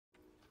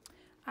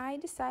I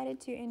decided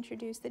to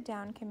introduce the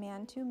down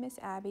command to Miss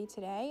Abby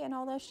today, and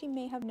although she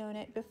may have known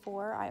it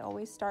before, I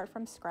always start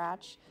from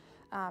scratch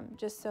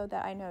just so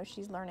that I know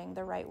she's learning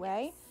the right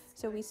way.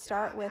 So we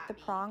start with the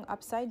prong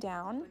upside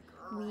down.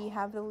 We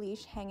have the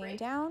leash hanging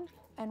down,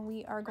 and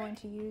we are going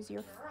to use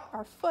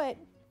our foot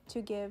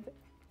to give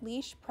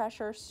leash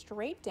pressure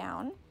straight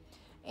down.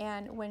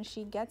 And when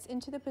she gets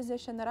into the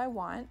position that I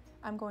want,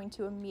 I'm going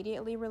to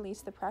immediately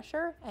release the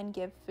pressure and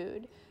give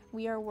food.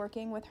 We are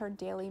working with her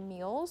daily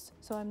meals,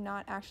 so I'm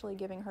not actually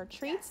giving her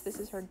treats. This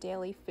is her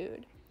daily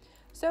food.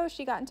 So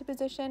she got into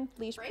position,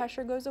 leash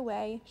pressure goes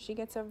away, she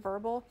gets a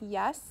verbal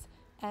yes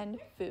and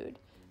food.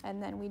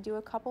 And then we do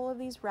a couple of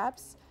these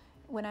reps.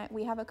 When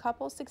we have a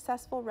couple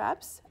successful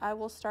reps, I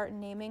will start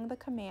naming the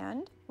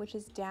command, which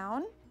is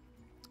down.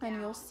 And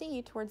you'll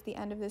see towards the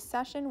end of this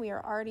session, we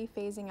are already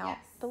phasing out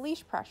the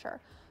leash pressure.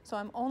 So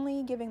I'm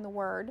only giving the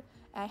word.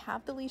 I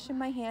have the leash in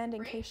my hand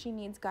in case she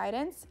needs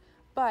guidance,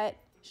 but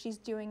she's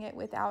doing it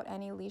without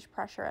any leash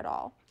pressure at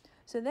all.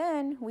 So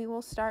then we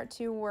will start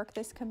to work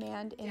this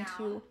command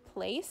into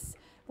place,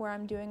 where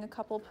I'm doing a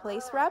couple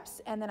place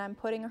reps, and then I'm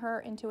putting her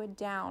into a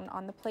down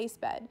on the place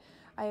bed.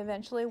 I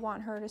eventually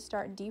want her to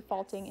start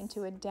defaulting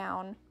into a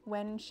down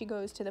when she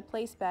goes to the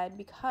place bed,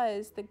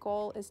 because the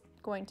goal is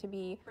going to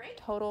be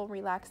total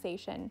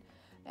relaxation.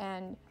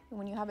 And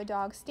when you have a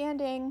dog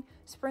standing,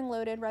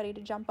 spring-loaded, ready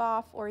to jump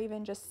off, or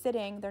even just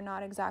sitting, they're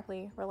not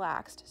exactly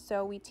relaxed.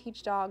 So we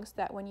teach dogs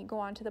that when you go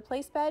onto the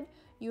place bed,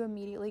 you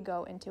immediately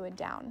go into a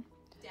down.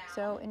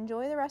 So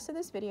enjoy the rest of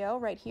this video.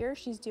 Right here,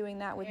 she's doing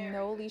that with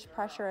no leash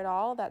pressure at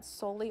all. That's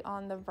solely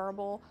on the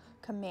verbal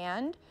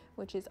command,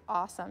 which is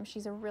awesome.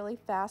 She's a really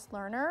fast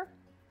learner.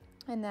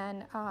 And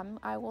then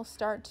I will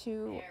start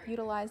to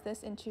utilize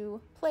this into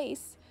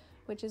place,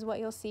 which is what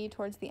you'll see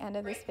towards the end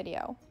of this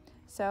video.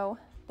 So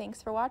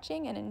thanks for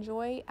watching, and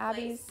enjoy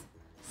Abby's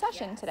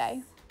session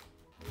today.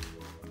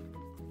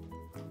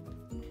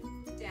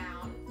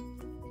 Down.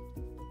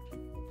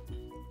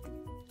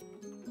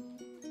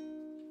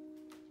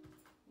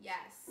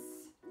 Yes.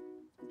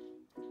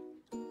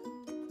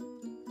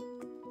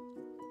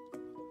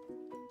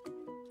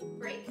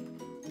 Break.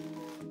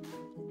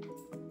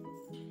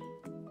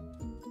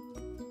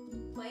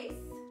 Place.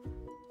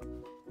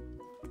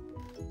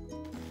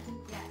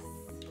 Yes.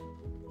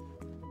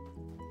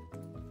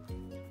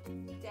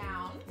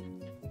 Down.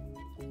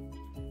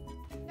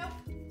 Nope.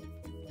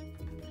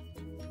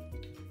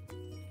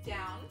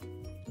 Down.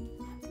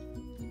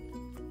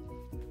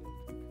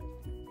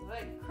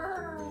 Good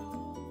girl.